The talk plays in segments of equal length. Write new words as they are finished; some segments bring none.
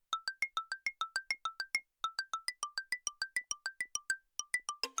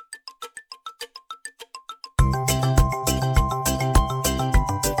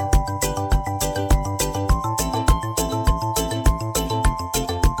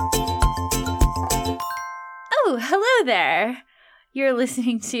Hello there. You're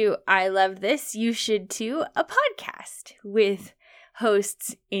listening to I Love This, You Should Too, a podcast with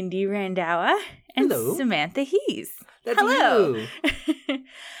hosts Indy Randawa and Hello. Samantha Hees. That's Hello. you.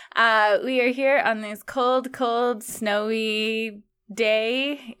 We are here on this cold, snowy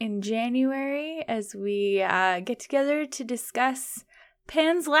day in January as we get together to discuss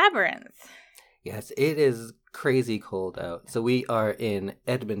Pan's Labyrinth. Yes, it is crazy cold out. So we are in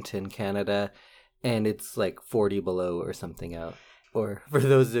Edmonton, Canada, and it's like 40 below or something out. Or for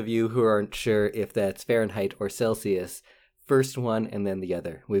those of you who aren't sure if that's Fahrenheit or Celsius, first one and then the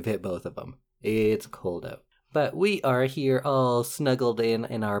other. We've hit both of them. It's cold out. But we are here all snuggled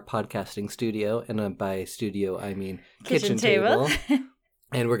in our podcasting studio. And by studio, I mean kitchen table.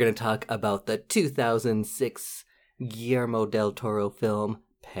 And we're going to talk about the 2006 Guillermo del Toro film,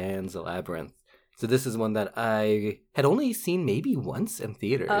 Pan's Labyrinth. So this is one that I had only seen maybe once in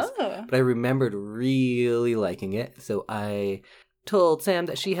theaters. Oh. But I remembered really liking it. So I told Sam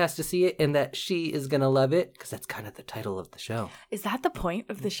that she has to see it and that she is going to love it. Because that's kind of the title of the show. Is that the point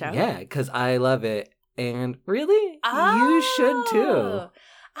of the show? Yeah, because I love it. And really, you should too.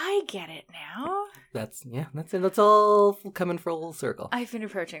 I get it now. That's it. That's all coming full circle. I've been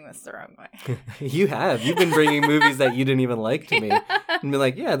approaching this the wrong way. You have. You've been bringing movies that you didn't even like to me. And be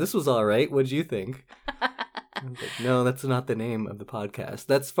like, yeah, this was all right. What'd you think? I was like, no, that's not the name of the podcast.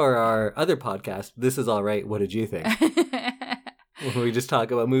 That's for our other podcast. This is all right. What did you think? Where we just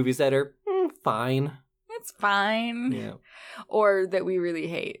talk about movies that are fine. It's fine. Yeah. Or that we really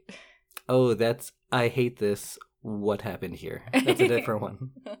hate. Oh, I hate this. What happened here? That's a different one.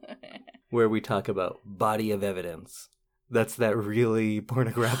 Where we talk about Body of Evidence. That's that really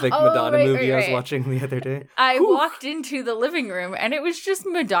pornographic Madonna movie I was watching the other day. I walked into the living room and it was just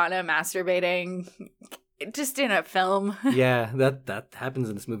Madonna masturbating just in a film. Yeah, that happens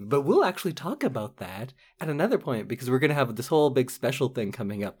in this movie. But we'll actually talk about that at another point because we're going to have this whole big special thing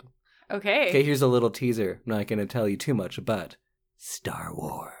coming up. Okay, here's a little teaser. I'm not going to tell you too much, but Star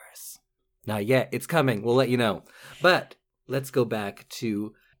Wars. Not yet. It's coming. We'll let you know. But let's go back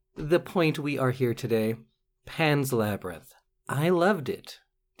to the point we are here today. Pan's Labyrinth. I loved it.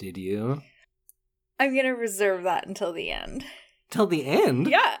 Did you? I'm going to reserve that until the end. Till the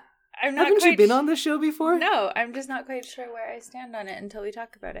end? Yeah. I'm not Haven't you been on this show before? No, I'm just not quite sure where I stand on it until we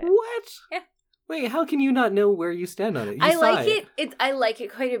talk about it. What? Yeah. Wait, how can you not know where you stand on it? I like it. I like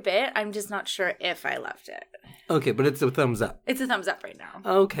it quite a bit. I'm just not sure if I loved it. Okay, but it's a thumbs up. It's a thumbs up right now.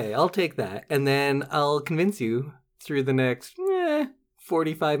 Okay, I'll take that. And then I'll convince you through the next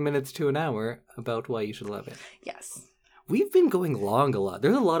 45 minutes to an hour about why you should love it. Yes. We've been going long a lot.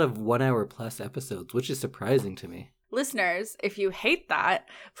 There's a lot of 1 hour plus episodes, which is surprising to me. Listeners, if you hate that,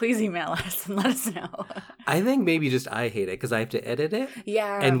 please email us and let us know. I think maybe just I hate it because I have to edit it.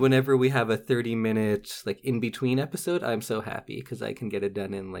 Yeah. And whenever we have a 30-minute in-between episode, I'm so happy because I can get it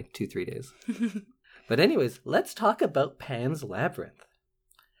done in 2-3 days. But anyways, let's talk about Pan's Labyrinth.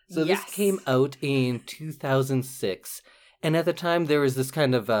 So Yes. This came out in 2006. And at the time, there was this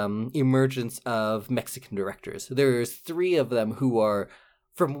kind of emergence of Mexican directors. There's 3 of them who are,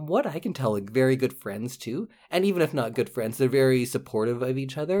 from what I can tell, very good friends too. And even if not good friends, they're very supportive of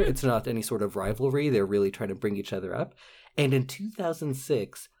each other. It's not any sort of rivalry. They're really trying to bring each other up. And in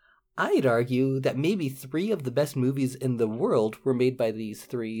 2006, I'd argue that maybe 3 of the best movies in the world were made by these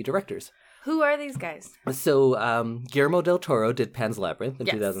 3 directors. Who are these guys? So Guillermo del Toro did Pan's Labyrinth in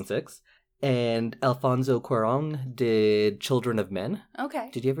 2006. And Alfonso Cuarón did Children of Men. Okay.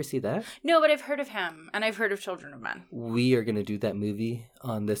 Did you ever see that? No, but I've heard of him, and I've heard of Children of Men. We are going to do that movie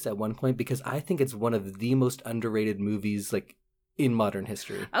on this at one point because I think it's one of the most underrated movies in modern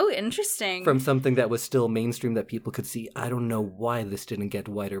history. Oh, interesting. From something that was still mainstream that people could see. I don't know why this didn't get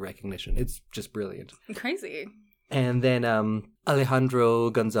wider recognition. It's just brilliant. Crazy. And then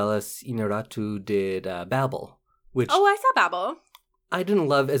Alejandro González Iñárritu did Babel, which... Oh, I saw Babel. I didn't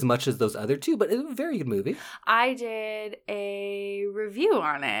love as much as those other 2, but it was a very good movie. I did a review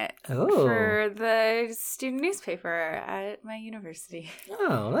on it for the student newspaper at my university.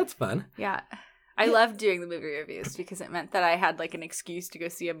 Oh, that's fun. Yeah. I loved doing the movie reviews because it meant that I had an excuse to go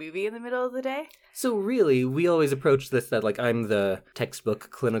see a movie in the middle of the day. So really, we always approach this that I'm the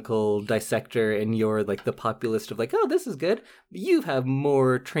textbook clinical dissector and you're the populist of oh, this is good. You have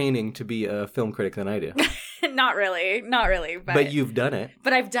more training to be a film critic than I do. Not really. But you've done it.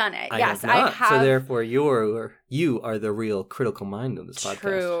 But I've done it. I have. So therefore, you are the real critical mind of this podcast.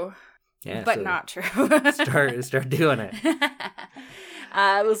 True. Yeah, but not true. start doing it.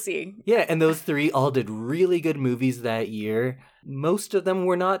 We'll see. Yeah, and those 3 all did really good movies that year. Most of them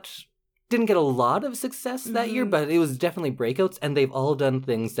were not didn't get a lot of success that year, but it was definitely breakouts, and they've all done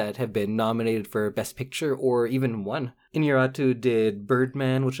things that have been nominated for Best Picture or even won. Inarritu did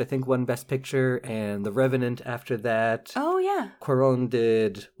Birdman, which I think won Best Picture, and The Revenant after that. Oh, yeah. Cuarón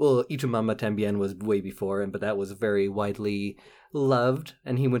did, well, Y Tu Mamá También was way before, but that was very widely loved,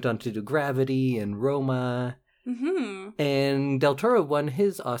 and he went on to do Gravity and Roma. Mm-hmm. And Del Toro won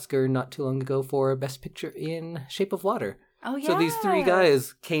his Oscar not too long ago for Best Picture in Shape of Water. Oh, yeah. So these three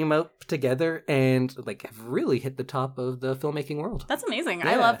guys came out together and like have really hit the top of the filmmaking world. That's amazing.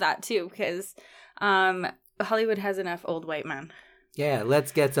 Yeah. I love that too, because Hollywood has enough old white men. Yeah,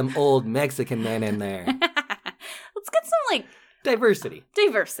 let's get some old Mexican men in there. Let's get some like Diversity.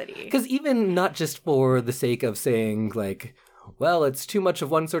 Because even not just for the sake of saying like, well, it's too much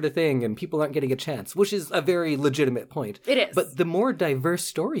of one sort of thing and people aren't getting a chance, which is a very legitimate point. It is. But the more diverse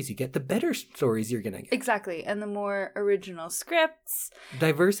stories you get, the better stories you're going to get. Exactly. And the more original scripts.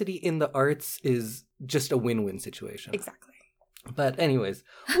 Diversity in the arts is just a win-win situation. Exactly. But anyways,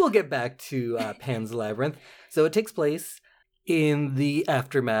 we'll get back to Pan's Labyrinth. So it takes place in the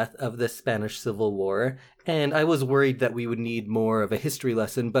aftermath of the Spanish Civil War, and I was worried that we would need more of a history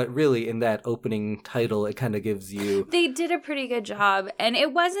lesson, but really in that opening title, it kind of gives you... They did a pretty good job, and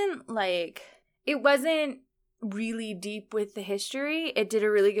it wasn't really deep with the history. It did a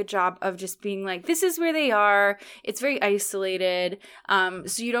really good job of just being like, this is where they are. It's very isolated, so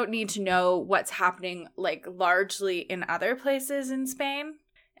you don't need to know what's happening like largely in other places in Spain.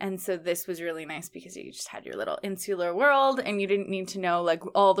 And so this was really nice because you just had your little insular world and you didn't need to know like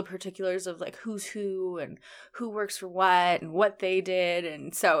all the particulars of like who's who and who works for what and what they did.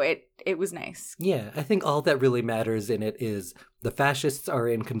 And so it was nice. Yeah, I think all that really matters in it is the fascists are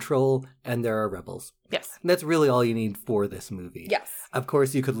in control and there are rebels. Yes. And that's really all you need for this movie. Yes. Of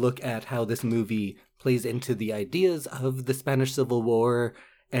course, you could look at how this movie plays into the ideas of the Spanish Civil War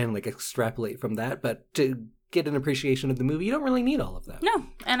and like extrapolate from that. But to get an appreciation of the movie, you don't really need all of that. No,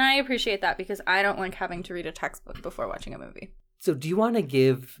 and I appreciate that because I don't like having to read a textbook before watching a movie. So do you want to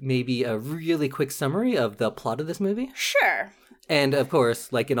give maybe a really quick summary of the plot of this movie? Sure. And of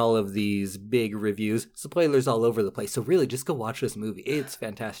course, like in all of these big reviews, spoilers all over the place. So really, just go watch this movie. It's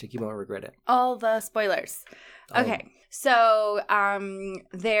fantastic. You won't regret it. All the spoilers. Okay. So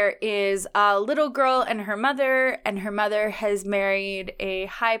there is a little girl and her mother has married a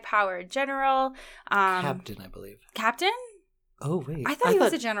high-powered general. Captain, I believe. Captain? Oh, wait. I thought he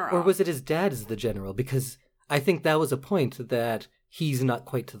was a general. Or was it his dad is the general? Because I think that was a point that he's not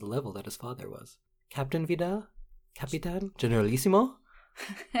quite to the level that his father was. Captain Vidal? Capitan? Generalissimo?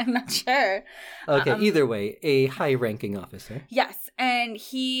 I'm not sure. Okay, either way, a high-ranking officer. Yes, and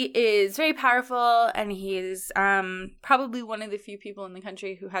he is very powerful, and he's probably one of the few people in the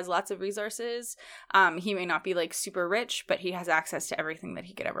country who has lots of resources. He may not be, like, super rich, but he has access to everything that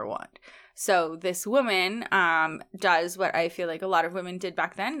he could ever want. So this woman does what I feel like a lot of women did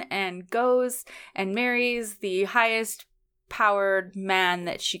back then, and goes and marries the highest-powered man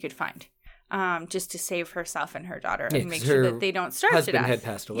that she could find. Just to save herself and her daughter and make sure that they don't starve to death. Husband had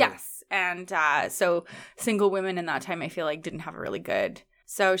passed away. Yes. And so single women in that time, I feel like, didn't have a really good.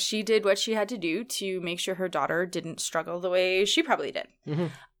 So she did what she had to do to make sure her daughter didn't struggle the way she probably did.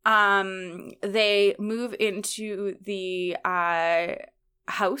 Mm-hmm. They move into the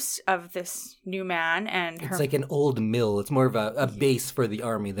house of this new man, and it's like an old mill. It's more of a base for the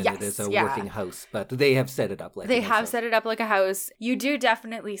army than it is a working house, but they have set it up like set it up like a house. You do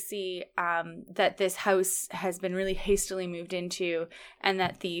definitely see that this house has been really hastily moved into, and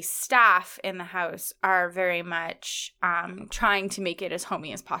that the staff in the house are very much trying to make it as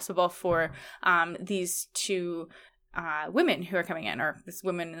homey as possible for these two women who are coming in, or this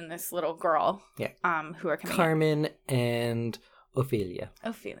woman and this little girl who are coming Carmen and Ophelia.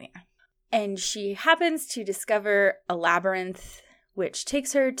 And she happens to discover a labyrinth which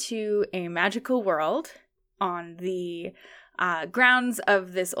takes her to a magical world on the grounds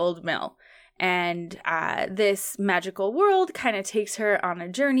of this old mill. And this magical world kind of takes her on a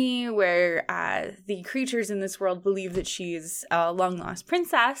journey where the creatures in this world believe that she's a long-lost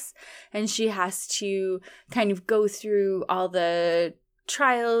princess, and she has to kind of go through all the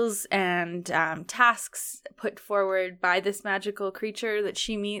trials and tasks put forward by this magical creature that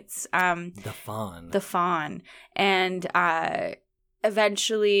she meets. The Fawn. And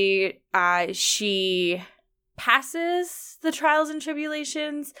eventually she passes the trials and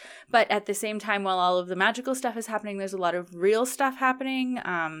tribulations, but at the same time, while all of the magical stuff is happening, there's a lot of real stuff happening,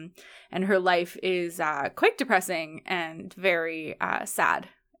 and her life is quite depressing and very sad.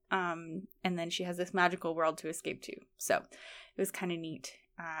 And then she has this magical world to escape to. So it was kind of neat.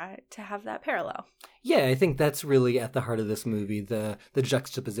 to have that parallel. Yeah, I think that's really at the heart of this movie, the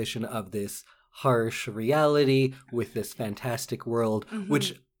juxtaposition of this harsh reality with this fantastic world,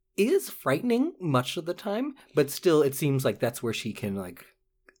 which is frightening much of the time, but still it seems like that's where she can like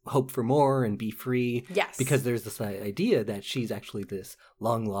hope for more and be free. Yes. Because there's this idea that she's actually this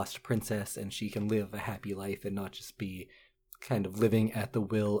long lost princess and she can live a happy life and not just be kind of living at the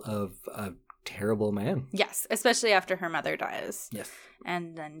will of a terrible man. Yes, especially after her mother dies. Yes.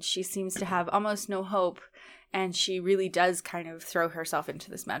 And then she seems to have almost no hope, and she really does kind of throw herself into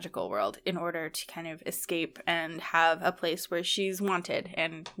this magical world in order to kind of escape and have a place where she's wanted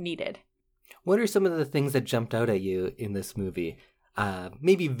and needed. What are some of the things that jumped out at you in this movie?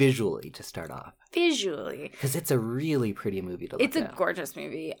 Maybe visually to start off. Visually. Because it's a really pretty movie to look at. It's a gorgeous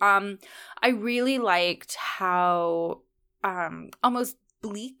movie. I really liked how almost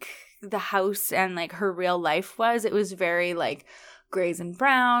bleak the house and like her real life was. It was very like grays and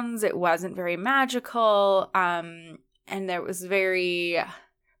browns. It wasn't very magical. And there was very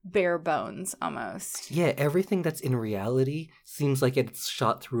bare bones almost. Yeah, everything that's in reality seems like it's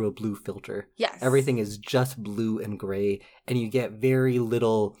shot through a blue filter. Yes. Everything is just blue and gray, and you get very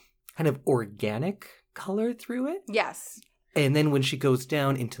little kind of organic color through it. Yes. And then when she goes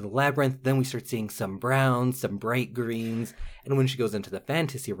down into the labyrinth, then we start seeing some browns, some bright greens. And when she goes into the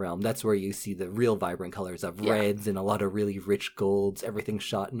fantasy realm, that's where you see the real vibrant colors of reds and a lot of really rich golds, everything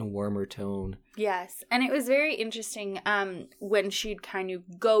shot in a warmer tone. Yes. And it was very interesting when she'd kind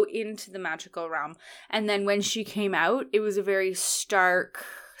of go into the magical realm. And then when she came out, it was a very stark,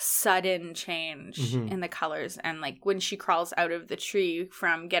 sudden change in the colors. And like when she crawls out of the tree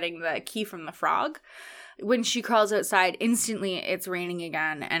from getting the key from the frog, when she crawls outside, instantly it's raining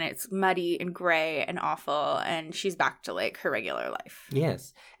again and it's muddy and gray and awful, and she's back to like her regular life.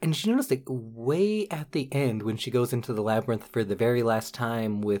 Yes. And she noticed like way at the end when she goes into the labyrinth for the very last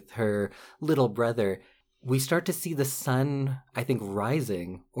time with her little brother, we start to see the sun, I think,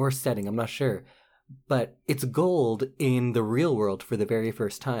 rising or setting, I'm not sure. But it's gold in the real world for the very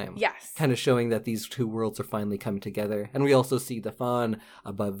first time. Yes. Kind of showing that these two worlds are finally coming together. And we also see the fawn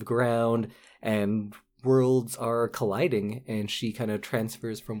above the ground, and worlds are colliding, and she kind of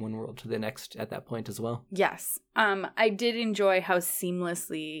transfers from one world to the next at that point as well. Yes. I did enjoy how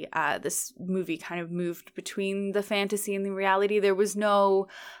seamlessly this movie kind of moved between the fantasy and the reality. There was no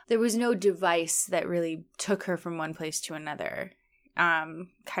device that really took her from one place to another.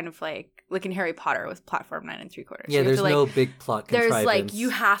 Kind of like in Harry Potter with platform 9 3/4. Yeah, there's no big plot contrivance. There's like, you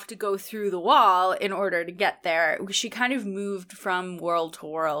have to go through the wall in order to get there. She kind of moved from world to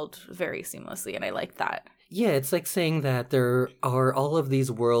world very seamlessly, and I like that. Yeah, it's like saying that there are all of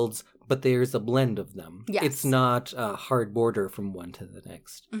these worlds, but there's a blend of them. Yes. It's not a hard border from one to the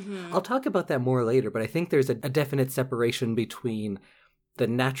next. I'll talk about that more later, but I think there's a definite separation between the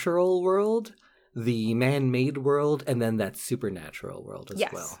natural world, the man-made world, and then that supernatural world as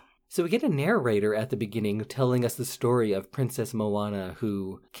well. So we get a narrator at the beginning telling us the story of Princess Moana,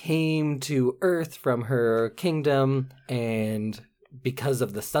 who came to Earth from her kingdom, and because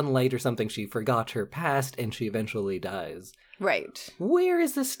of the sunlight or something, she forgot her past, and she eventually dies. Right. Where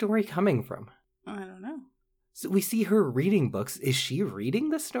is this story coming from? I don't know. So we see her reading books. Is she reading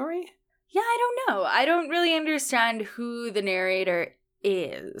the story? Yeah, I don't know. I don't really understand who the narrator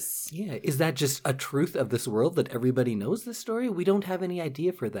is. Yeah, is that just a truth of this world that everybody knows this story? We don't have any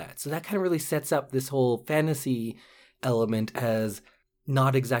idea for that. So that kind of really sets up this whole fantasy element as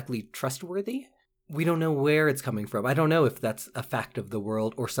not exactly trustworthy. We don't know where it's coming from. I don't know if that's a fact of the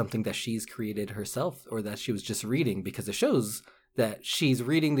world or something that she's created herself, or that she was just reading, because it shows that she's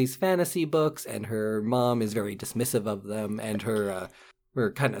reading these fantasy books and her mom is very dismissive of them, and her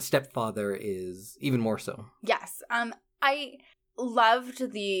kind of stepfather is even more so. Yes. I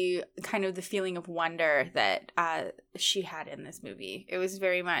loved the kind of the feeling of wonder that she had in this movie. It was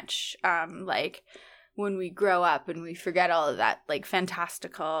very much like when we grow up and we forget all of that like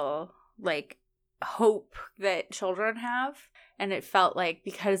fantastical like hope that children have. And it felt like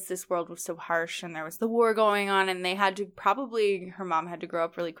because this world was so harsh and there was the war going on, and they had to her mom had to grow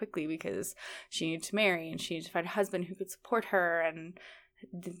up really quickly because she needed to marry and she needed to find a husband who could support her, and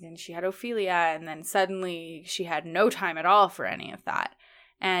then she had Ophelia, and then suddenly she had no time at all for any of that.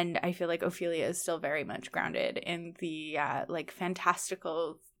 And I feel like Ophelia is still very much grounded in the like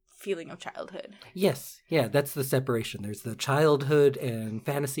fantastical feeling of childhood. Yes. Yeah, that's the separation. There's the childhood and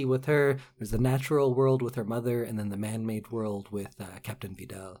fantasy with her. There's the natural world with her mother, and then the man-made world with Captain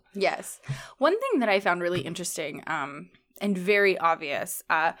Vidal. Yes. One thing that I found really interesting and very obvious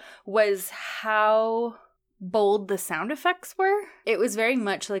was how bold the sound effects were. It was very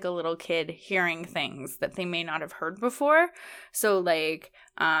much like a little kid hearing things that they may not have heard before. So like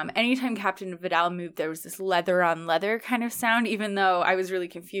anytime Captain Vidal moved, there was this leather on leather kind of sound, even though I was really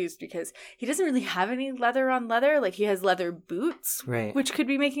confused because he doesn't really have any leather on leather. Like he has leather boots, Right. which could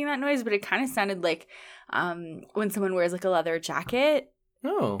be making that noise, but it kind of sounded like when someone wears like a leather jacket.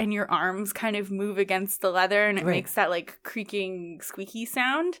 Oh. And your arms kind of move against the leather and it Right. makes that like creaking, squeaky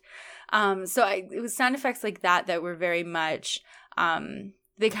sound. It was sound effects like that were very much,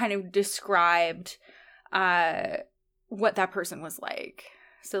 they kind of described what that person was like.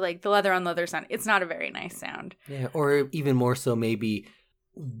 So like the leather on leather sound, it's not a very nice sound. Yeah, or even more so maybe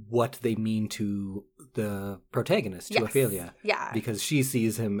what they mean to the protagonist, to Yes. Ophelia. Yeah. Because she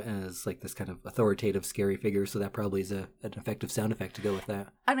sees him as like this kind of authoritative, scary figure, so that probably is an effective sound effect to go with that.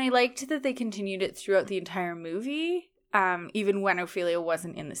 And I liked that they continued it throughout the entire movie, even when Ophelia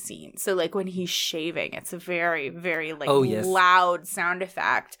wasn't in the scene. So like when he's shaving, it's a very, very like Yes. loud sound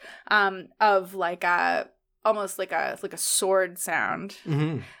effect of like almost like a sword sound.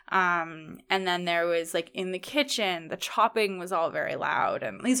 Mm-hmm. And then there was like in the kitchen, the chopping was all very loud.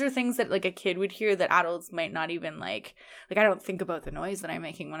 And these are things that like a kid would hear that adults might not even like I don't think about the noise that I'm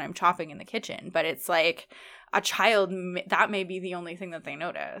making when I'm chopping in the kitchen, but it's like a child, that may be the only thing that they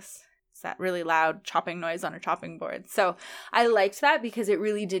notice. It's that really loud chopping noise on a chopping board. So I liked that because it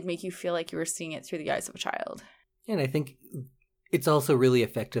really did make you feel like you were seeing it through the eyes of a child. And I think it's also really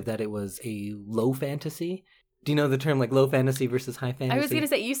effective that it was a low fantasy. Do you know the term like low fantasy versus high fantasy? I was going to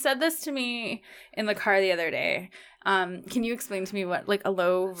say, you said this to me in the car the other day. Can you explain to me what like a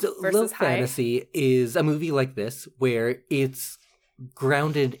low versus low high? fantasy is a movie like this where it's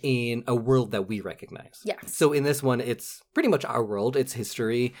grounded in a world that we recognize. Yes. So in this one, it's pretty much our world. It's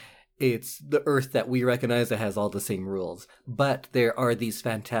history. It's the Earth that we recognize that has all the same rules. But there are these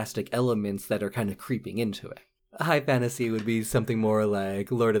fantastic elements that are kind of creeping into it. High fantasy would be something more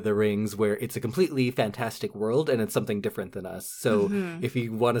like Lord of the Rings, where it's a completely fantastic world and it's something different than us. So if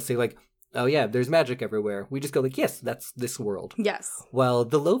you want to say like, oh yeah, there's magic everywhere, we just go like, yes, that's this world. Yes. While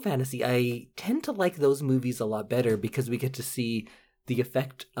the low fantasy, I tend to like those movies a lot better because we get to see the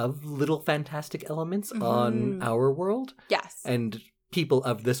effect of little fantastic elements on our world. Yes. And people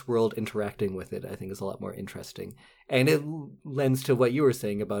of this world interacting with it, I think, is a lot more interesting. And it lends to what you were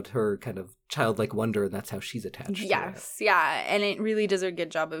saying about her kind of childlike wonder, and that's how she's attached to it. Yes. Yeah. And it really does a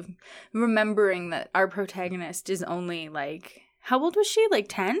good job of remembering that our protagonist is only like, how old was she? Like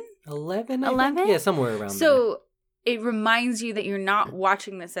 10? 11? 11? Yeah, somewhere around there. So it reminds you that you're not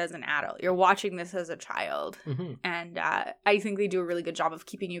watching this as an adult. You're watching this as a child. Mm-hmm. And I think they do a really good job of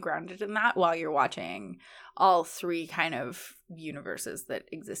keeping you grounded in that while you're watching all three kind of universes that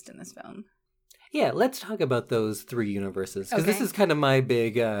exist in this film. Yeah, let's talk about those three universes, because this Okay. is kind of my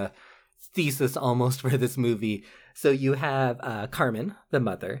big thesis almost for this movie. So you have Carmen, the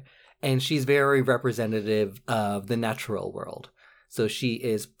mother, and she's very representative of the natural world. So she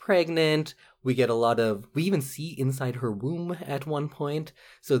is pregnant. We even see inside her womb at one point.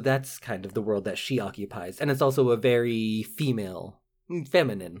 So that's kind of the world that she occupies. And it's also a very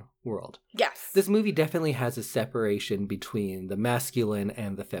feminine world. Yes. This movie definitely has a separation between the masculine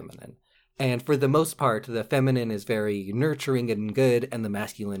and the feminine. And for the most part, the feminine is very nurturing and good, and the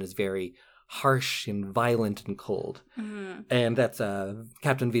masculine is very harsh and violent and cold. Mm-hmm. And that's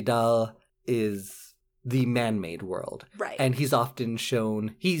Captain Vidal is the man-made world. Right. And he's often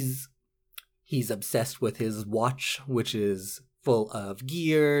shown he's obsessed with his watch, which is full of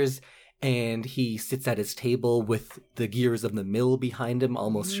gears, and he sits at his table with the gears of the mill behind him,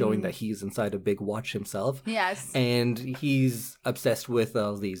 almost showing that he's inside a big watch himself. Yes. And he's obsessed with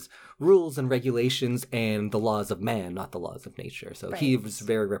all these rules and regulations and the laws of man, not the laws of nature. So he was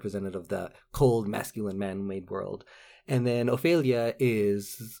very representative of the cold, masculine, man-made world. And then Ophelia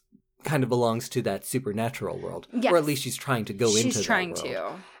kind of belongs to that supernatural world. Yes. Or at least she's trying to go into that world. She's trying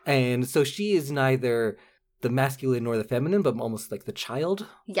to. And so she is neither the masculine nor the feminine, but almost like the child.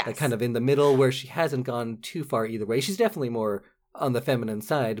 Yes. Like kind of in the middle, where she hasn't gone too far either way. She's definitely more on the feminine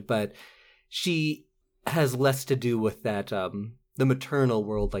side, but she has less to do with that, the maternal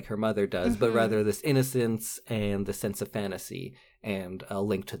world like her mother does, but rather this innocence and the sense of fantasy and a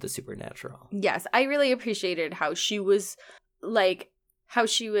link to the supernatural. Yes. I really appreciated how she was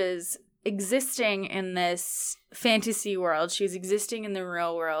existing in this fantasy world. She was existing in the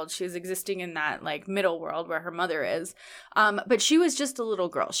real world. She was existing in that like middle world where her mother is. But she was just a little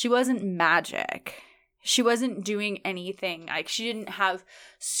girl. She wasn't magic. She wasn't doing anything. Like she didn't have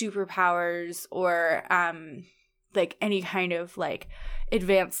superpowers or like any kind of like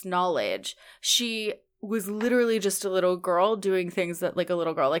advanced knowledge. She was literally just a little girl doing things that like a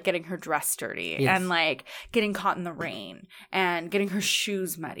little girl, like getting her dress dirty and like getting caught in the rain and getting her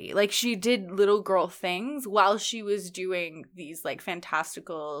shoes muddy. Like she did little girl things while she was doing these like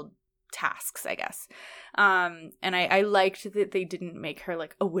fantastical tasks, I guess. And I liked that they didn't make her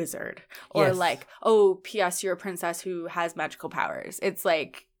like a wizard or like, oh, P.S. you're a princess who has magical powers. It's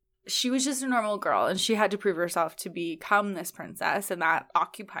like she was just a normal girl and she had to prove herself to become this princess, and that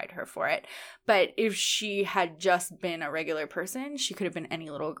occupied her for it. But if she had just been a regular person, she could have been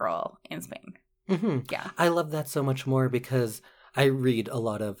any little girl in Spain. Mm-hmm. Yeah. I love that so much more because I read a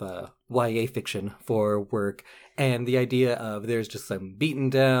lot of YA fiction for work, and the idea of there's just some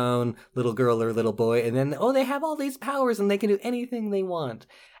beaten down little girl or little boy, and then, oh, they have all these powers and they can do anything they want.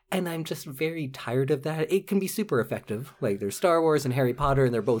 And I'm just very tired of that. It can be super effective. Like, there's Star Wars and Harry Potter,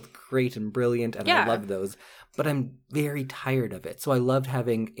 and they're both great and brilliant, and I love those. But I'm very tired of it. So I loved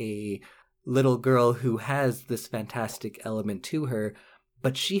having a little girl who has this fantastic element to her,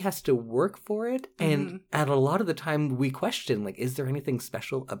 but she has to work for it. And at a lot of the time, we question, like, is there anything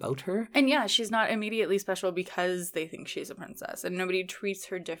special about her? And yeah, she's not immediately special because they think she's a princess, and nobody treats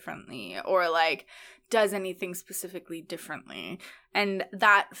her differently or, like, does anything specifically differently. And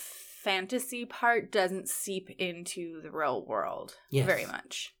that fantasy part doesn't seep into the real world very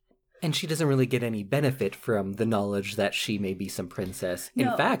much. And she doesn't really get any benefit from the knowledge that she may be some princess.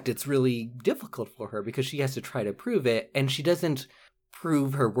 In fact, it's really difficult for her because she has to try to prove it, and she doesn't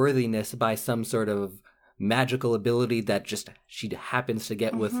prove her worthiness by some sort of magical ability that just she happens to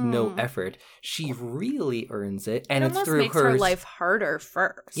get with no effort. She really earns it, and it's through makes her life harder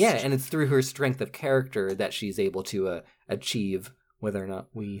first. Yeah, and it's through her strength of character that she's able to achieve, whether or not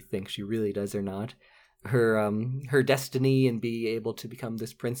we think she really does or not, her destiny and be able to become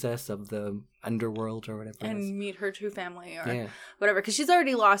this princess of the underworld or whatever. And meet her true family or whatever, because she's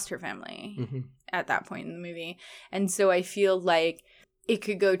already lost her family Mm-hmm. at that point in the movie. And so I feel like it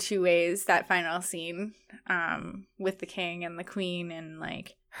could go two ways, that final scene with the king and the queen and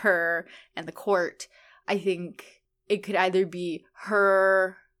like her and the court. I think it could either be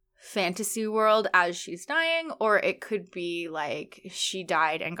her fantasy world as she's dying, or it could be like she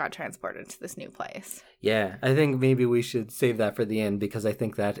died and got transported to this new place. Yeah, I think maybe we should save that for the end, because I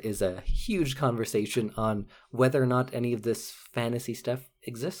think that is a huge conversation on whether or not any of this fantasy stuff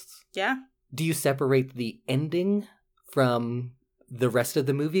exists. Yeah. Do you separate the ending from the rest of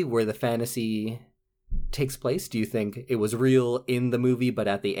the movie where the fantasy takes place? Do you think it was real in the movie, but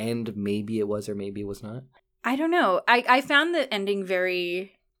at the end, maybe it was or maybe it was not? I don't know. I found the ending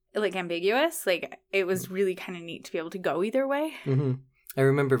very, like, ambiguous. Like, it was really kind of neat to be able to go either way. Mm-hmm. I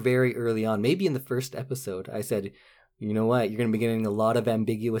remember very early on, maybe in the first episode, I said, you know what, you're going to be getting a lot of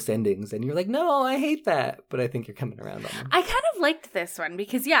ambiguous endings. And you're like, no, I hate that. But I think you're coming around on them. I kind of liked this one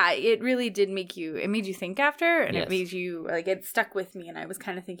because, yeah, it really did it made you think after, and it made you, like, it stuck with me. And I was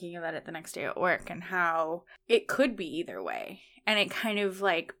kind of thinking about it the next day at work and how it could be either way. And it kind of,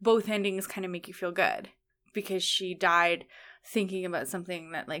 like, both endings kind of make you feel good because she died thinking about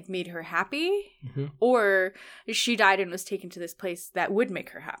something that, like, made her happy, or she died and was taken to this place that would make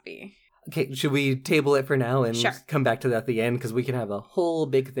her happy. Okay, should we table it for now and Sure. come back to that at the end? Because we can have a whole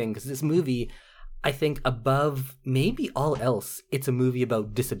big thing. Because this movie, I think above maybe all else, it's a movie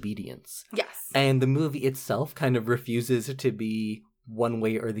about disobedience. Yes. And the movie itself kind of refuses to be one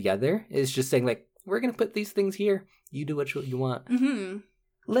way or the other. It's just saying, like, we're going to put these things here. You do what you want. Mm-hmm.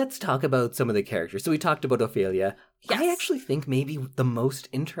 Let's talk about some of the characters. So we talked about Ophelia. Yes. I actually think maybe the most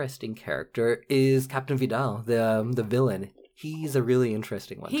interesting character is Captain Vidal, the villain. He's a really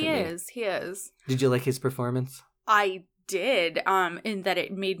interesting one to me. He is. Did you like his performance? I did, in that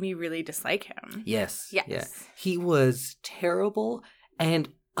it made me really dislike him. Yes. Yes. Yeah. He was terrible, and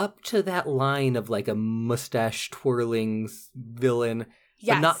up to that line of like a mustache twirling villain,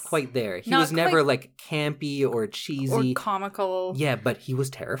 Yes. but not quite there. He Not was never quite- like campy or cheesy. Or comical. Yeah, but he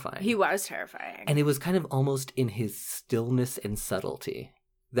was terrifying. He was terrifying. And it was kind of almost in his stillness and subtlety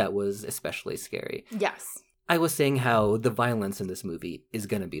that was especially scary. Yes. I was saying how the violence in this movie is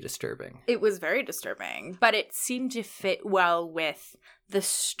going to be disturbing. It was very disturbing, but it seemed to fit well with the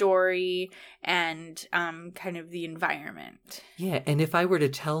story and kind of the environment. Yeah, and if I were to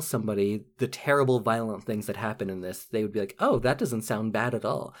tell somebody the terrible violent things that happen in this, they would be like, oh, that doesn't sound bad at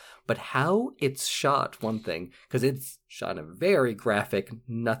all. But how it's shot, one thing, because it's shot in a very graphic,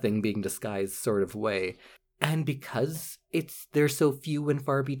 nothing being disguised sort of way. And because there's so few and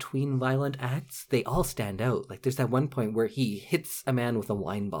far between violent acts, they all stand out. Like, there's that one point where he hits a man with a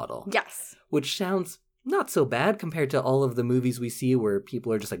wine bottle. Yes. Which sounds not so bad compared to all of the movies we see where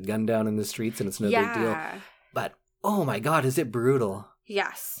people are just like gunned down in the streets and it's no big deal. But, oh my god, is it brutal.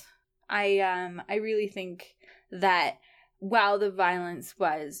 Yes. I really think that while the violence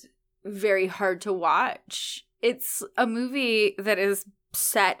was very hard to watch, it's a movie that is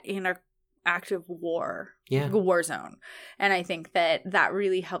set in a active war zone, and I think that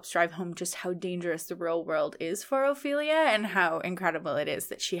really helps drive home just how dangerous the real world is for Ophelia and how incredible it is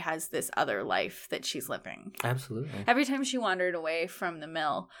that she has this other life that she's living. Absolutely. Every time she wandered away from the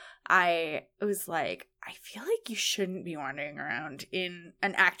mill, I was like, I feel like you shouldn't be wandering around in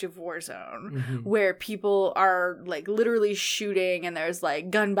an active war zone where people are like literally shooting and there's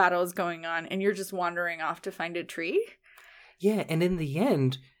like gun battles going on and you're just wandering off to find a tree. Yeah, and in the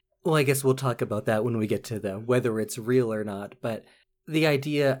end, well, I guess we'll talk about that when we get to the whether it's real or not, but the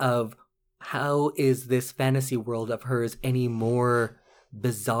idea of how is this fantasy world of hers any more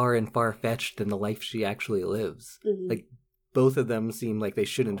bizarre and far-fetched than the life she actually lives? Like, both of them seem like they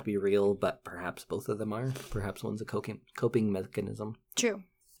shouldn't be real, but perhaps both of them are. Perhaps one's a coping mechanism. True.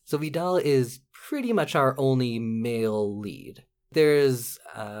 So Vidal is pretty much our only male lead. There's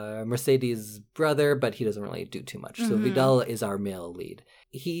Mercedes' brother, but he doesn't really do too much. So Vidal is our male lead.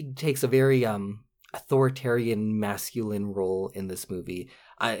 He takes a very authoritarian, masculine role in this movie,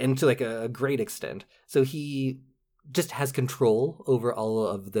 and to like a great extent. So he just has control over all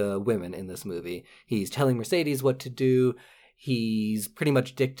of the women in this movie. He's telling Mercedes what to do. He's pretty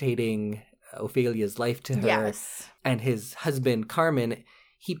much dictating Ophelia's life to her. Yes. And his husband, Carmen,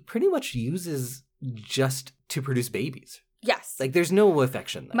 he pretty much uses just to produce babies. Yes. Like, there's no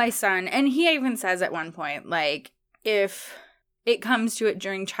affection there. My son. And he even says at one point, like, if it comes to it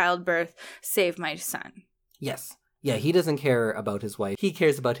during childbirth, save my son. Yes. Yeah, he doesn't care about his wife. He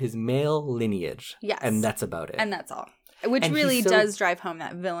cares about his male lineage. Yes. And that's about it. And that's all. Which And really he's so- does drive home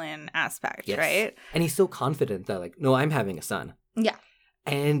that villain aspect, Yes. right? And he's so confident that, like, no, I'm having a son. Yeah.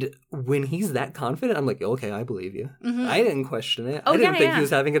 And when he's that confident, I'm like, okay, I believe you. Mhm. I didn't question it. Oh, I didn't yeah, think yeah. he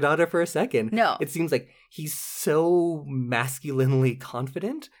was having a daughter for a second. No. It seems like he's so masculinely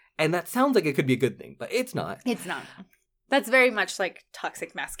confident. And that sounds like it could be a good thing, but it's not. It's not. That's very much like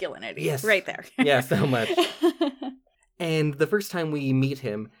toxic masculinity. Yes. Right there. Yeah, so much. And the first time we meet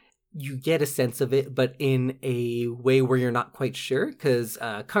him, you get a sense of it, but in a way where you're not quite sure, because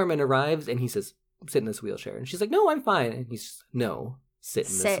Carmen arrives and he says, sit in this wheelchair. And she's like, no, I'm fine. And he's no, sit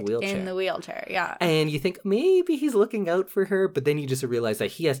in this wheelchair. Sit in the wheelchair, yeah. And you think maybe he's looking out for her, but then you just realize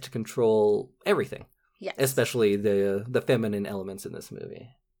that he has to control everything, Yes. especially the feminine elements in this movie.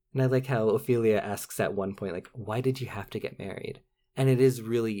 And I like how Ophelia asks at one point, like, why did you have to get married? And it is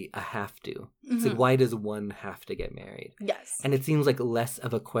really a have to. It's like, why does one have to get married? Yes. And it seems like less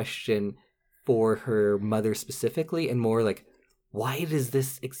of a question for her mother specifically and more like, why does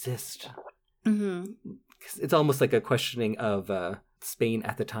this exist? Mm-hmm. 'Cause it's almost like a questioning of Spain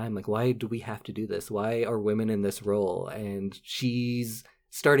at the time. Like, why do we have to do this? Why are women in this role? And she's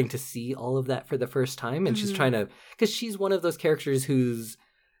starting to see all of that for the first time. And she's trying to, because she's one of those characters who's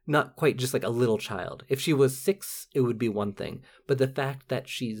not quite just like a little child. If she was 6, it would be one thing. But the fact that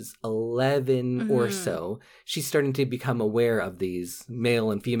she's 11 or so, she's starting to become aware of these male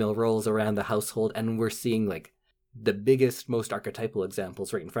and female roles around the household. And we're seeing like the biggest, most archetypal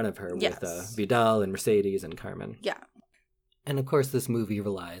examples right in front of her Yes. with Vidal and Mercedes and Carmen. Yeah. And of course, this movie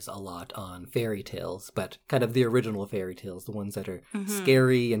relies a lot on fairy tales, but kind of the original fairy tales, the ones that are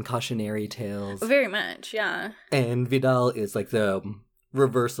scary and cautionary tales. Very much, yeah. And Vidal is like the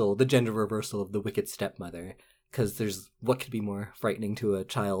gender reversal of the wicked stepmother. Because there's what could be more frightening to a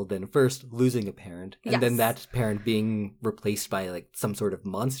child than first losing a parent, and then Yes. that parent being replaced by like some sort of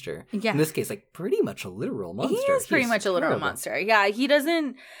monster. Yeah. In this case, like pretty much a literal monster. He is pretty He's much a literal terrible. monster. Yeah, he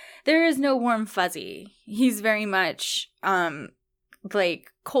doesn't, there is no warm fuzzy. He's very much,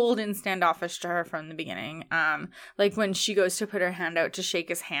 like cold and standoffish to her from the beginning. Like when she goes to put her hand out to shake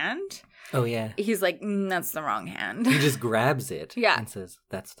his hand, Oh yeah. he's like, that's the wrong hand. He just grabs it Yeah. and says,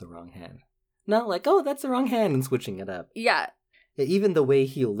 that's the wrong hand. Not like, oh, that's the wrong hand and switching it up. Yeah. Even the way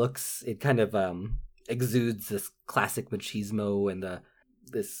he looks, it kind of exudes this classic machismo and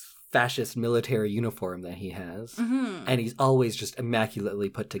this fascist military uniform that he has. Mm-hmm. And he's always just immaculately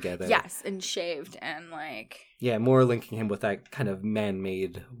put together. Yes, and shaved and like, Yeah, more linking him with that kind of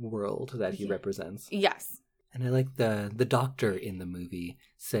man-made world that he Yeah. represents. yes. And I like the doctor in the movie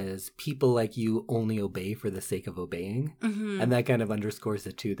says, people like you only obey for the sake of obeying. Mm-hmm. And that kind of underscores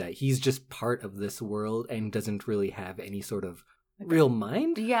it too, that he's just part of this world and doesn't really have any sort of real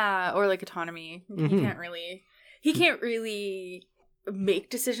mind. Yeah, or like autonomy. Mhm. He can't really make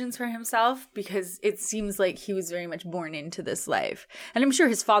decisions for himself because it seems like he was very much born into this life. And I'm sure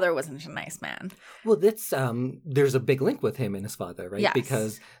his father wasn't a nice man. Well, that's there's a big link with him and his father, right? Yes.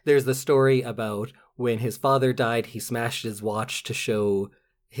 Because there's the story about when his father died, he smashed his watch to show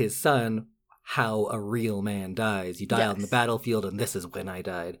his son how a real man dies. You die on the Yes. battlefield, and this is when I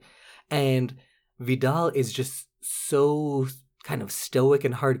died. And Vidal is just so kind of stoic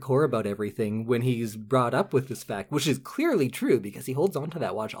and hardcore about everything when he's brought up with this fact, which is clearly true because he holds on to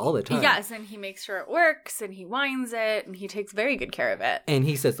that watch all the time. Yes, and he makes sure it works, and he winds it, and he takes very good care of it. And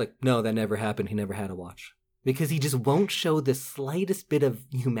he says, like, no, that never happened. He never had a watch. Because he just won't show the slightest bit of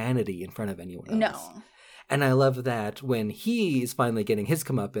humanity in front of anyone else. No. And I love that when he's finally getting his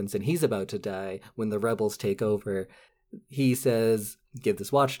comeuppance and he's about to die, when the rebels take over, he says, give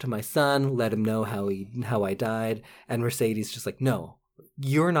this watch to my son, let him know how I died. And Mercedes just like, no,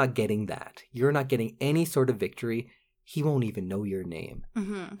 you're not getting that. You're not getting any sort of victory. He won't even know your name.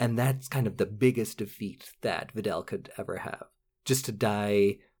 Mm-hmm. And that's kind of the biggest defeat that Vidal could ever have. Just to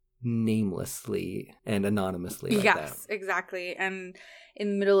die namelessly and anonymously like Yes, that. exactly. And in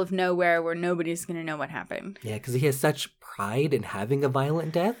the middle of nowhere where nobody's going to know what happened. Yeah, because he has such pride in having a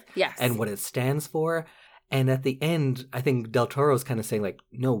violent death. Yes. And what it stands for. And at the end, I think Del Toro's kind of saying, like,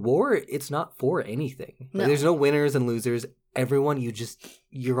 no, war, it's not for anything. No. Like, there's no winners and losers. Everyone,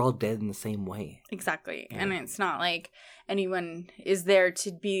 you're all dead in the same way. Exactly. Yeah. And it's not like anyone is there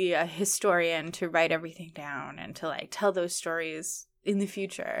to be a historian to write everything down and to like tell those stories in the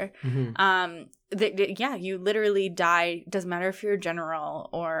future. Mm-hmm. Yeah, you literally die. Doesn't matter if you're a general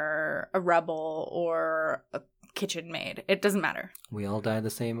or a rebel or a kitchen maid. It doesn't matter. We all die the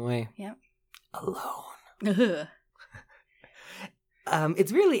same way. Yep. Alone. Ugh.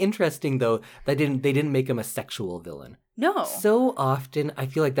 It's really interesting, though, that they didn't make him a sexual villain. No. So often, I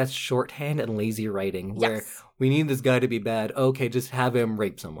feel like that's shorthand and lazy writing, where Yes. we need this guy to be bad. Okay, just have him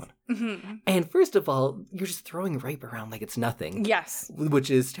rape someone. Mm-hmm. And first of all, you're just throwing rape around like it's nothing. Yes.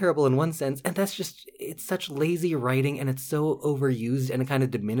 Which is terrible in one sense. And that's just, it's such lazy writing and it's so overused and it kind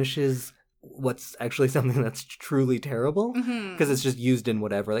of diminishes what's actually something that's truly terrible. Mm-hmm. Because it's just used in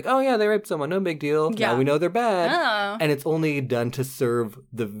whatever. Like, oh yeah, they raped someone, no big deal. Yeah. Now we know they're bad. Oh. And it's only done to serve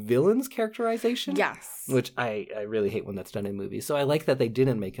the villain's characterization. Yes. Which I really hate when that's done in movies. So I like that they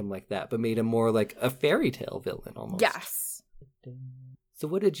didn't make him like that, but made him more like a fairy tale villain almost. Yes. So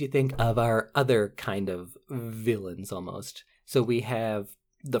what did you think of our other kind of villains almost? So we have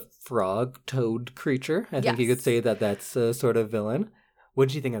the frog toad creature. I think you Yes. could say that that's a sort of villain. What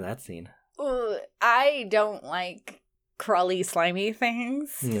did you think of that scene? Ooh, I don't like crawly, slimy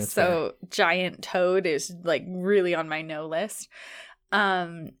things. Yeah, that's so giant toad is like really on my no list.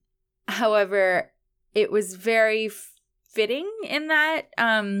 However, it was very fitting in that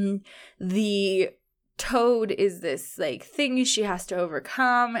the toad is this like thing she has to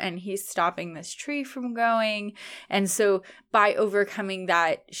overcome, and he's stopping this tree from growing. And so by overcoming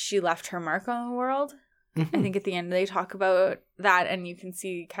that, she left her mark on the world. I think at the end they talk about that, and you can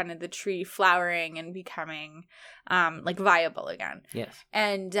see kind of the tree flowering and becoming like viable again. Yes.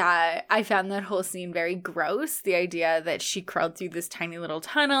 And I found that whole scene very gross. The idea that she crawled through this tiny little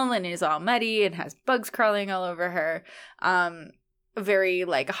tunnel and is all muddy and has bugs crawling all over her. Very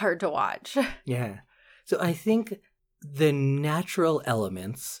like hard to watch. Yeah. So I think the natural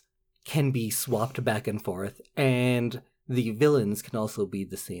elements can be swapped back and forth, and the villains can also be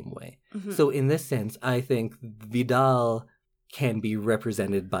the same way. Mhm. So in this sense, I think Vidal can be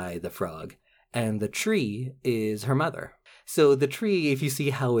represented by the frog, and the tree is her mother. So the tree, if you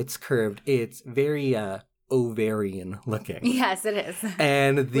see how it's curved, it's very ovarian looking. Yes, it is.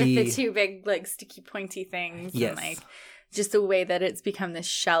 And With the two big like sticky pointy things. Yes. And like just the way that it's become this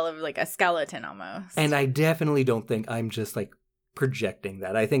shell of like a skeleton almost. And I definitely don't think I'm just like projecting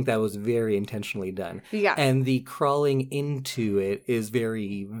that. I think that was very intentionally done. yes. And the crawling into it is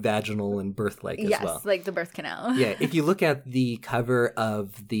very vaginal and birth-like as yes, well. like the birth canal. Yeah, if you look at the cover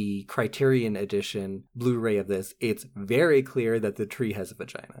of the Criterion edition Blu-ray of this, it's very clear that the tree has a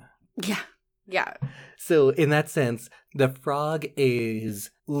vagina. Yeah. Yeah. So in that sense, the frog is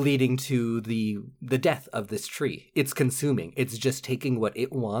leading to the death of this tree. It's consuming. It's just taking what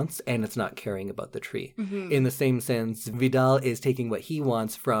it wants, and it's not caring about the tree. Mm-hmm. In the same sense, Vidal is taking what he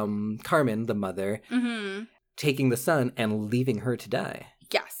wants from Carmen, the mother, Mm-hmm. taking the son and leaving her to die.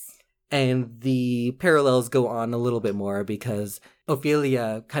 Yes. And the parallels go on a little bit more because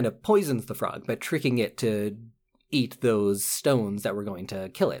Ophelia kind of poisons the frog by tricking it to eat those stones that were going to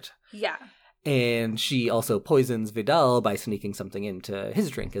kill it. Yeah. And she also poisons Vidal by sneaking something into his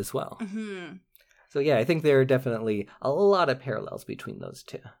drink as well. Mm-hmm. So yeah, I think there are definitely a lot of parallels between those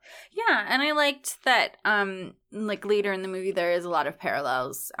two. Yeah, and I liked that like later in the movie there is a lot of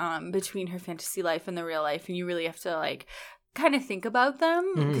parallels between her fantasy life and the real life, and you really have to like kind of think about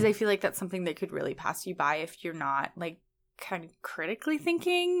them because I feel like that's something that could really pass you by if you're not like kind of critically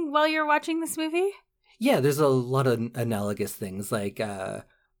thinking while you're watching this movie. Yeah, there's a lot of analogous things like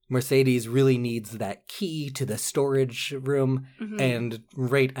Mercedes really needs that key to the storage room. And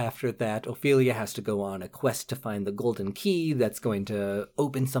right after that, Ophelia has to go on a quest to find the golden key that's going to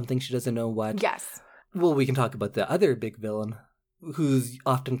open something she doesn't know what. Yes. Well, we can talk about the other big villain, who's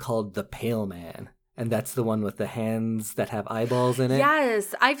often called the Pale Man. And that's the one with the hands that have eyeballs in it.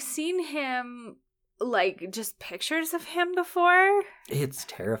 Yes. I've seen him, like, just pictures of him before. It's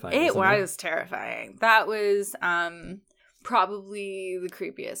terrifying. It was terrifying. That was probably the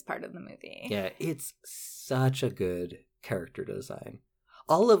creepiest part of the movie. Yeah, it's such a good character design.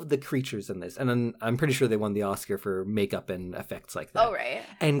 All of the creatures in this, and I'm pretty sure they won the Oscar for makeup and effects like that. Oh, right.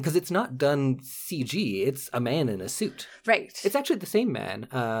 And because it's not done CG, it's a man in a suit. Right. It's actually the same man.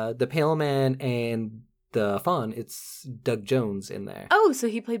 The Pale Man and the Fawn, it's Doug Jones in there. Oh, so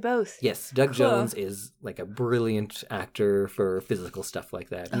he played both. Yes, Doug Cool. Jones is like a brilliant actor for physical stuff like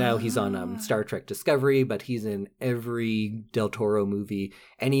that. Now he's on Star Trek Discovery, but he's in every Del Toro movie.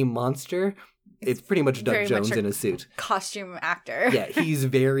 Any monster, it's pretty much Doug very Jones much a in a suit. Costume actor. Yeah, he's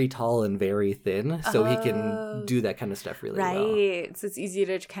very tall and very thin, so he can do that kind of stuff really well. Right. So it's easy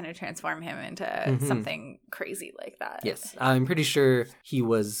to kind of transform him into something crazy like that. Yes, I'm pretty sure he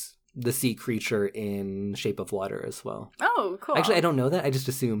was the sea creature in Shape of Water as well. Oh, cool. Actually, I don't know that. I just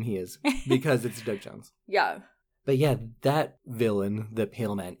assume he is because it's Doug Jones. Yeah. But yeah, that villain, the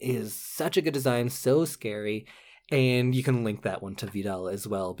Pale Man, is such a good design, so scary. And you can link that one to Vidal as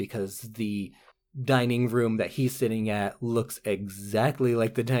well, because the dining room that he's sitting at looks exactly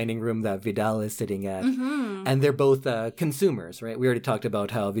like the dining room that Vidal is sitting at. And they're both consumers, right? We already talked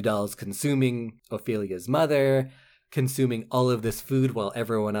about how Vidal is consuming Ophelia's mother, consuming all of this food while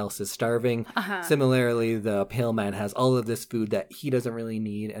everyone else is starving. Similarly, the Pale Man has all of this food that he doesn't really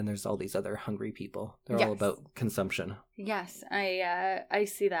need, and there's all these other hungry people. They're all about consumption. Yes, I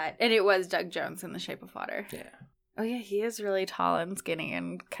see that. And it was Doug Jones in The Shape of Water. Yeah. Oh, yeah, he is really tall and skinny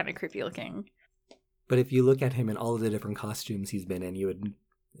and kind of creepy looking. But if you look at him in all of the different costumes he's been in,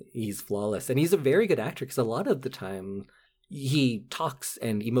 he's flawless. And he's a very good actor, because a lot of the time he talks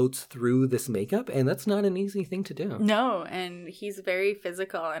and emotes through this makeup, and that's not an easy thing to do. No, and he's very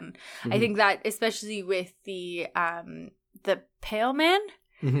physical, and I think that especially with the Pale Man,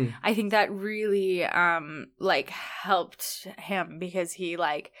 I think that really like helped him, because he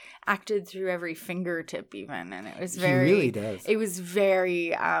like acted through every fingertip even, and it was very He really does. It was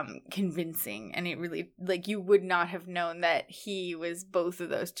very convincing, and it really, like, you would not have known that he was both of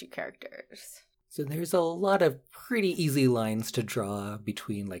those two characters. So there's a lot of pretty easy lines to draw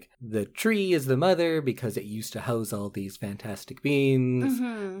between, like, the tree is the mother because it used to house all these fantastic beings,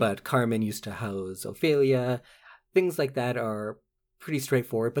 but Carmen used to house Ophelia. Things like that are pretty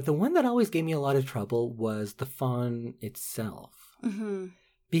straightforward. But the one that always gave me a lot of trouble was the Fawn itself.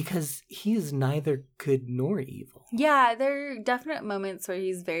 Because he is neither good nor evil. Yeah, there are definite moments where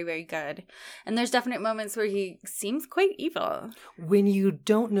he's very, very good. And there's definite moments where he seems quite evil. When you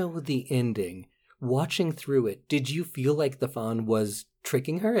don't know the ending, watching through it, did you feel like the Fawn was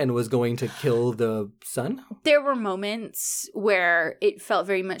tricking her and was going to kill the son? There were moments where it felt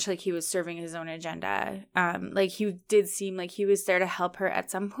very much like he was serving his own agenda. Like, he did seem like he was there to help her at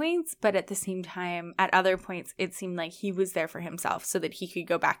some points, but at the same time, at other points, it seemed like he was there for himself so that he could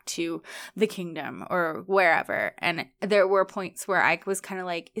go back to the kingdom or wherever. And there were points where I was kind of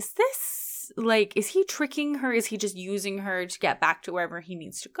like, is he tricking her? Is he just using her to get back to wherever he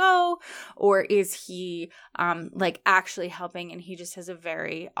needs to go? Or is he, like, actually helping, and he just has a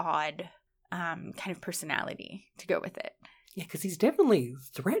very odd kind of personality to go with it? Yeah, because he's definitely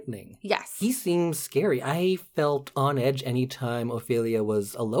threatening. Yes. He seems scary. I felt on edge anytime Ophelia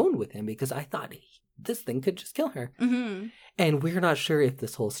was alone with him, because I thought this thing could just kill her. And we're not sure if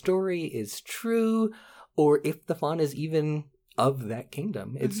this whole story is true, or if the Fawn is even of that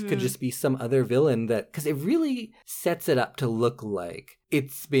kingdom. It could just be some other villain because it really sets it up to look like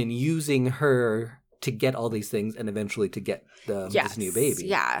it's been using her to get all these things and eventually to get this new baby.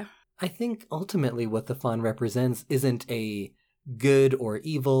 Yeah. I think ultimately what the Fawn represents isn't a good or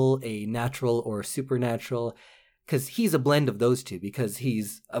evil, a natural or supernatural, because he's a blend of those two, because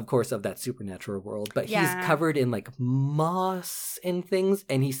he's, of course, of that supernatural world, but he's covered in, like, moss and things,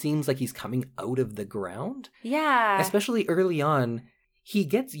 and he seems like he's coming out of the ground. Yeah. Especially early on, he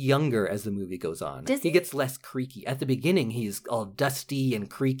gets younger as the movie goes on. Does he gets less creaky. At the beginning, he's all dusty and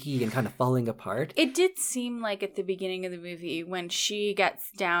creaky and kind of falling apart. It did seem like at the beginning of the movie, when she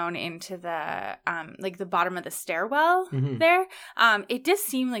gets down into the like the bottom of the stairwell there, it does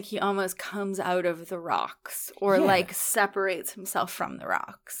seem like he almost comes out of the rocks, or like separates himself from the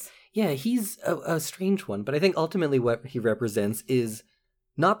rocks. Yeah, he's a strange one, but I think ultimately what he represents is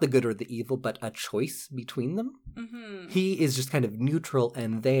not the good or the evil, but a choice between them. Mm-hmm. He is just kind of neutral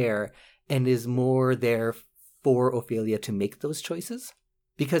and there, and is more there for Ophelia to make those choices.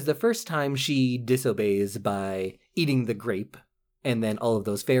 Because the first time she disobeys by eating the grape, and then all of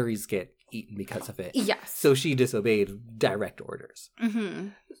those fairies get eaten because of it. Yes. So she disobeyed direct orders. Mm-hmm.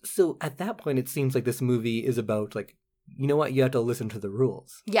 So at that point, it seems like this movie is about, like, you know what, you have to listen to the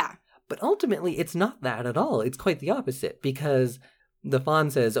rules. Yeah. But ultimately, it's not that at all. It's quite the opposite, because the fawn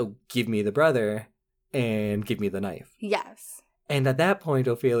says, oh, give me the brother and give me the knife. Yes. And at that point,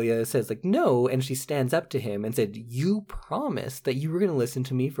 Ophelia says, like, no, and she stands up to him and said, you promised that you were going to listen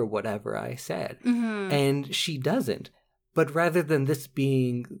to me for whatever I said. Mm-hmm. And she doesn't. But rather than this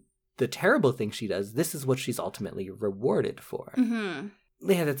being the terrible thing she does, this is what she's ultimately rewarded for. Mm-hmm.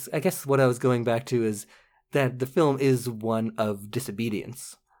 Yeah, that's, I guess what I was going back to is that the film is one of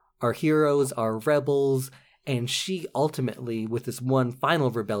disobedience. Our heroes are rebels, and she ultimately, with this one final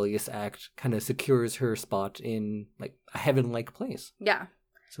rebellious act, kind of secures her spot in, like, a heaven-like place. Yeah.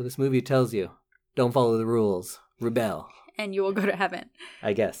 So this movie tells you, don't follow the rules, rebel. And you will go to heaven.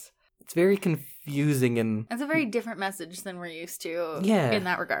 I guess. It's very confusing and... It's a very different message than we're used to in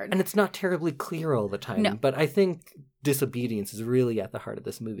that regard. And it's not terribly clear all the time. No. But I think disobedience is really at the heart of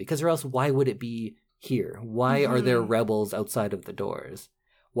this movie. Because or else, why would it be here? Why are there rebels outside of the doors?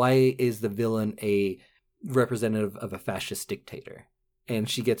 Why is the villain a representative of a fascist dictator? And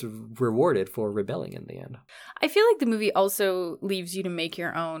she gets rewarded for rebelling in the end. I feel like the movie also leaves you to make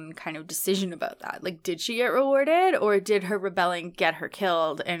your own kind of decision about that. Like, did she get rewarded, or did her rebelling get her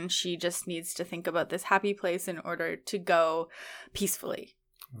killed, and she just needs to think about this happy place in order to go peacefully?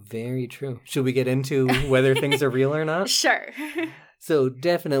 Very true. Should we get into whether things are real or not? Sure. So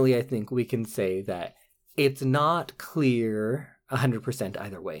definitely I think we can say that it's not clear 100%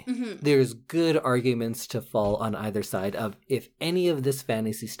 either way. Mm-hmm. There's good arguments to fall on either side of if any of this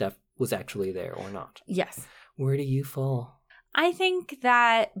fantasy stuff was actually there or not. Yes. Where do you fall? I think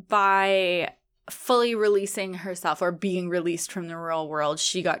that by fully releasing herself or being released from the real world,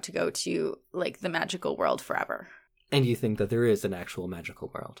 she got to go to, like, the magical world forever. And you think that there is an actual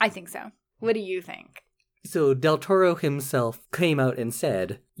magical world? I think so. What do you think? So Del Toro himself came out and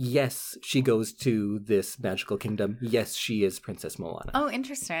said, yes, she goes to this magical kingdom. Yes, she is Princess Moana. Oh,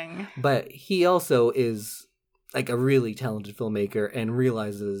 interesting. But he also is like a really talented filmmaker and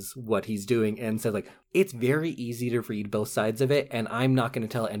realizes what he's doing and says, like, it's very easy to read both sides of it, and I'm not going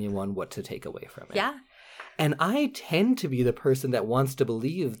to tell anyone what to take away from it. Yeah. And I tend to be the person that wants to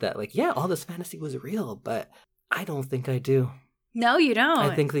believe that, like, yeah, all this fantasy was real, but I don't think I do. No, you don't.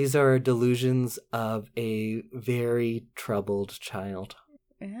 I think these are delusions of a very troubled child.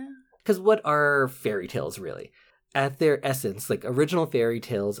 Yeah. Because what are fairy tales, really? At their essence, like, original fairy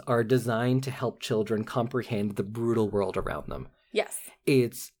tales are designed to help children comprehend the brutal world around them. Yes.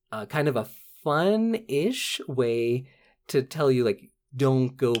 It's kind of a fun-ish way to tell you, like,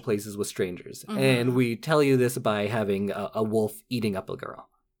 don't go places with strangers. Mm-hmm. And we tell you this by having a wolf eating up a girl.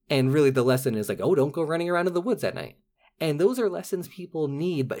 And really the lesson is like, oh, don't go running around in the woods at night. And those are lessons people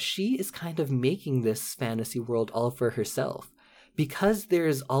need, but she is kind of making this fantasy world all for herself. Because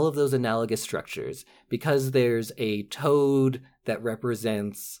there's all of those analogous structures, because there's a toad that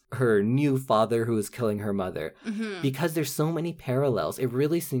represents her new father who is killing her mother, Mm-hmm. because there's so many parallels, it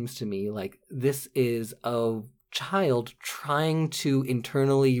really seems to me like this is a child trying to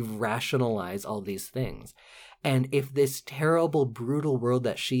internally rationalize all these things. And if this terrible, brutal world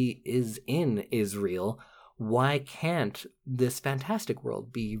that she is in is real, why can't this fantastic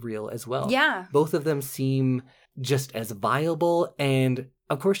world be real as well? Yeah. Both of them seem just as viable, and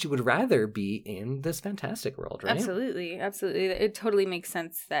of course you would rather be in this fantastic world, right? Absolutely. Absolutely. It totally makes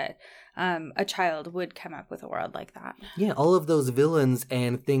sense that a child would come up with a world like that. Yeah, all of those villains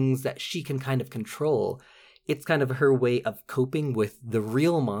and things that she can kind of control. It's kind of her way of coping with the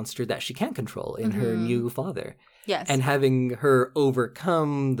real monster that she can't control in her new father. Yes. And having her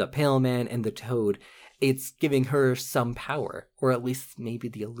overcome the Pale Man and the Toad, it's giving her some power, or at least maybe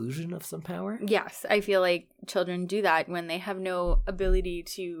the illusion of some power. Yes, I feel like children do that when they have no ability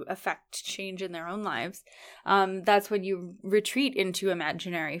to affect change in their own lives. That's when you retreat into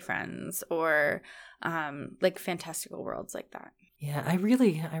imaginary friends or like fantastical worlds like that. Yeah, I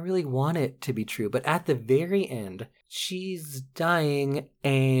really want it to be true. But at the very end, she's dying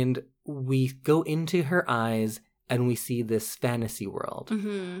and we go into her eyes and we see this fantasy world.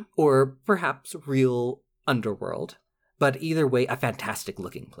 Mm-hmm. Or perhaps real underworld. But either way, a fantastic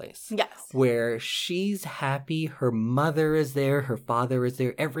looking place. Yes. Where she's happy, her mother is there, her father is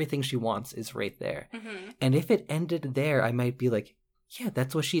there, everything she wants is right there. Mm-hmm. And if it ended there, I might be like, yeah,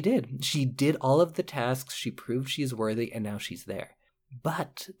 that's what she did. She did all of the tasks, she proved she's worthy, and now she's there.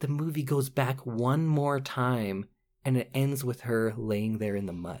 But the movie goes back one more time, and it ends with her laying there in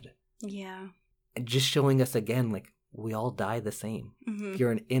the mud. Yeah. And just showing us again, like, we all die the same. Mm-hmm. If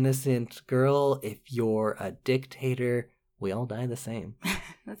you're an innocent girl, if you're a dictator, we all die the same.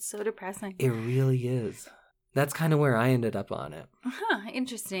 That's so depressing. It really is. That's kind of where I ended up on it.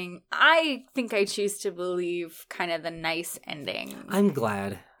 Interesting. I think I choose to believe kind of the nice ending. I'm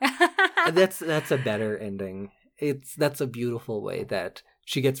glad. That's a better ending. That's a beautiful way that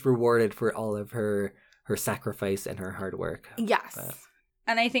she gets rewarded for all of her sacrifice and her hard work. Yes. But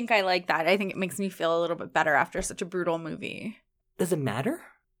and I think I like that. I think it makes me feel a little bit better after such a brutal movie. does it matter?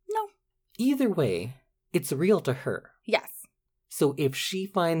 No. Either way, it's real to her. Yes. So if she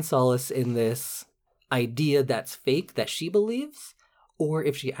finds solace in this idea that's fake, that she believes, or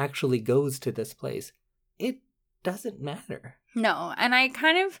if she actually goes to this place, it doesn't matter. No. And I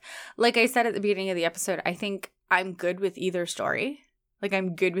kind of, like I said at the beginning of the episode, I think I'm good with either story. Like,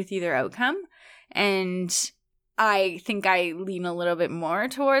 I'm good with either outcome. And I think I lean a little bit more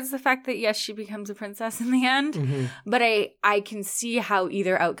towards the fact that, yes, she becomes a princess in the end. Mm-hmm. But I can see how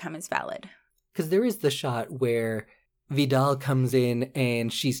either outcome is valid. Because there is the shot where Vidal comes in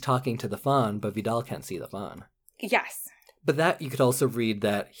and she's talking to the fawn, but Vidal can't see the fawn. Yes. But that you could also read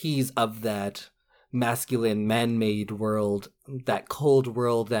that he's of that masculine, man-made world, that cold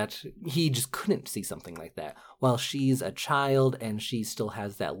world, that he just couldn't see something like that. While she's a child and she still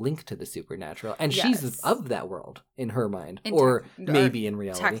has that link to the supernatural. And she's of that world in her mind. Or maybe in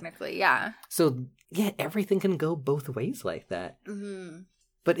reality. Technically, yeah. So, yeah, everything can go both ways like that. Mm-hmm.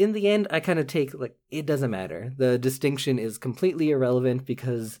 But in the end, I kind of take, like, it doesn't matter. The distinction is completely irrelevant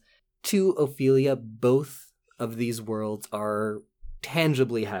because to Ophelia, both of these worlds are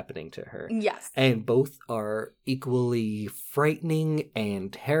tangibly happening to her. Yes. And both are equally frightening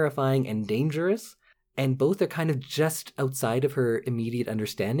and terrifying and dangerous. And both are kind of just outside of her immediate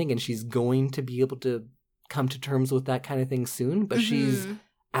understanding. And she's going to be able to come to terms with that kind of thing soon. But she's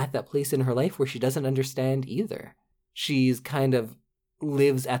at that place in her life where she doesn't understand either. She's kind of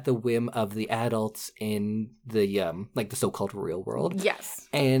lives at the whim of the adults in the like the so-called real world. Yes.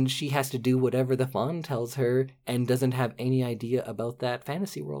 And she has to do whatever the fawn tells her and doesn't have any idea about that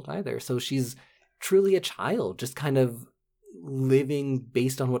fantasy world either. So she's truly a child, just kind of living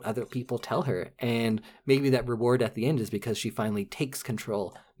based on what other people tell her. And maybe that reward at the end is because she finally takes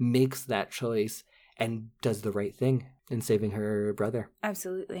control, makes that choice, and does the right thing in saving her brother.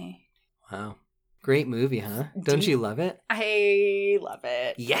 Absolutely. Wow. Great movie, huh? Don't you love it? I love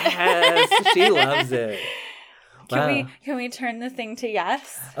it. Yes, she loves it. Wow. Can we turn the thing to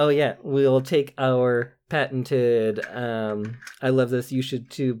yes? Oh yeah, we'll take our patented I love this, you should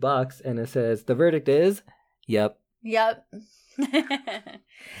too box, and it says the verdict is yep. Yep.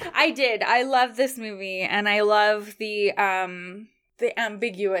 I did. I love this movie, and I love the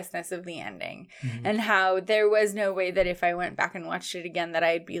ambiguousness of the ending, and how there was no way that if I went back and watched it again that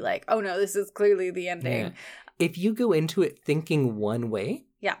I'd be like, oh no, this is clearly the ending. Yeah. If you go into it thinking one way,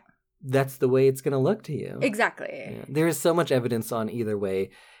 yeah, that's the way it's going to look to you. Exactly. Yeah. There is so much evidence on either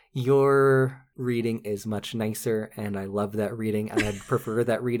way. Your reading is much nicer, and I love that reading, and I'd prefer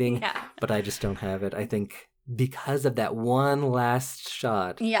that reading, but I just don't have it. I think because of that one last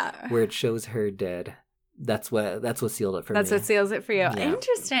shot where it shows her dead, that's what sealed it for me. That's what seals it for you. Yeah.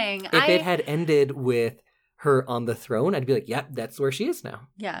 Interesting. If it had ended with her on the throne, I'd be like, yep, that's where she is now.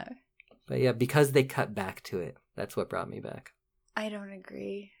 Yeah. But yeah, because they cut back to it, that's what brought me back. I don't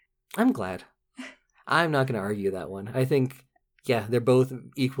agree. I'm glad. I'm not going to argue that one. I think, yeah, they're both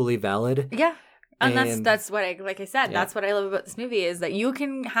equally valid. Yeah. And that's what I said, that's what I love about this movie is that you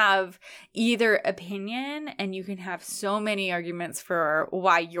can have either opinion and you can have so many arguments for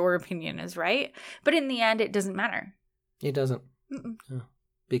why your opinion is right. But in the end, it doesn't matter. It doesn't. Oh,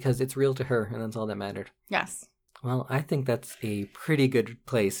 because it's real to her, and that's all that mattered. Yes. Well, I think that's a pretty good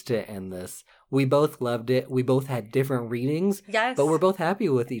place to end this. We both loved it. We both had different readings. Yes. But we're both happy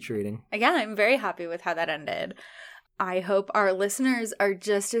with each reading. Yeah, I'm very happy with how that ended. I hope our listeners are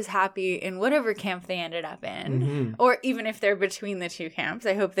just as happy in whatever camp they ended up in, or even if they're between the two camps.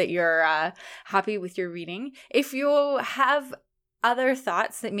 I hope that you're happy with your reading. If you have other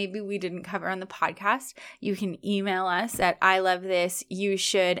thoughts that maybe we didn't cover on the podcast, you can email us at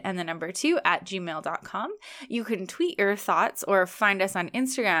ilovethisyouShould2@gmail.com. You can tweet your thoughts or find us on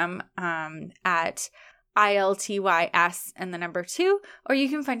Instagram at ILTYS2, or you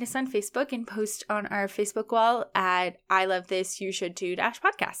can find us on Facebook and post on our Facebook wall at I Love This You Should Too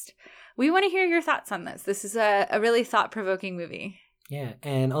 -podcast. We want to hear your thoughts on this. This is a really thought-provoking movie. Yeah,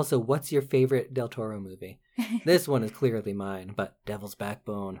 and also, what's your favorite Del Toro movie? This one is clearly mine, but Devil's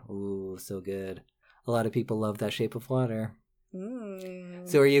Backbone, ooh, so good. A lot of people love That Shape of Water.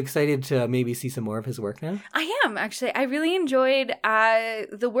 So are you excited to maybe see some more of his work now? I am, actually. I really enjoyed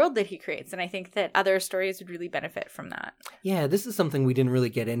the world that he creates, and I think that other stories would really benefit from that. Yeah, this is something we didn't really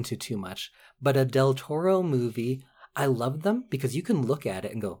get into too much, but a Del Toro movie, I love them because you can look at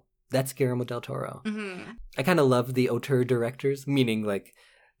it and go, that's Guillermo del Toro. Mm-hmm. I kind of love the auteur directors, meaning like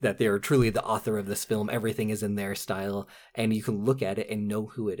that they're truly the author of this film. Everything is in their style, and you can look at it and know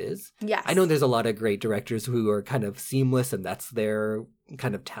who it is. Yes. I know there's a lot of great directors who are kind of seamless, and that's their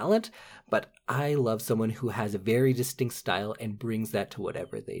kind of talent, but I love someone who has a very distinct style and brings that to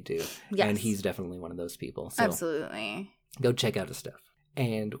whatever they do. Yes. And he's definitely one of those people. So Absolutely. go check out his stuff.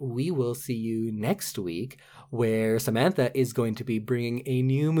 And we will see you next week, where Samantha is going to be bringing a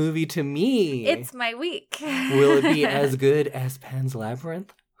new movie to me. It's my week. Will it be as good as Pan's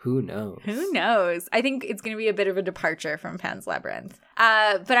Labyrinth? Who knows? Who knows? I think it's going to be a bit of a departure from Pan's Labyrinth.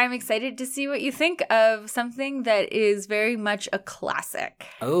 But I'm excited to see what you think of something that is very much a classic.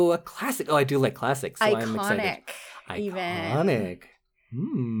 Oh, a classic. Oh, I do like classics, so I'm excited. Even. Iconic.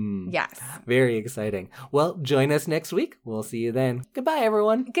 Yes. Very exciting. Well, join us next week. We'll see you then. Goodbye,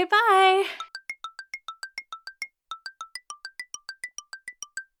 everyone. Goodbye.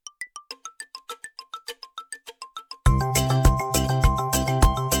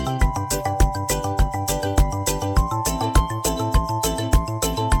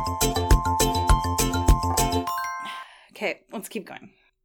 Okay, let's keep going.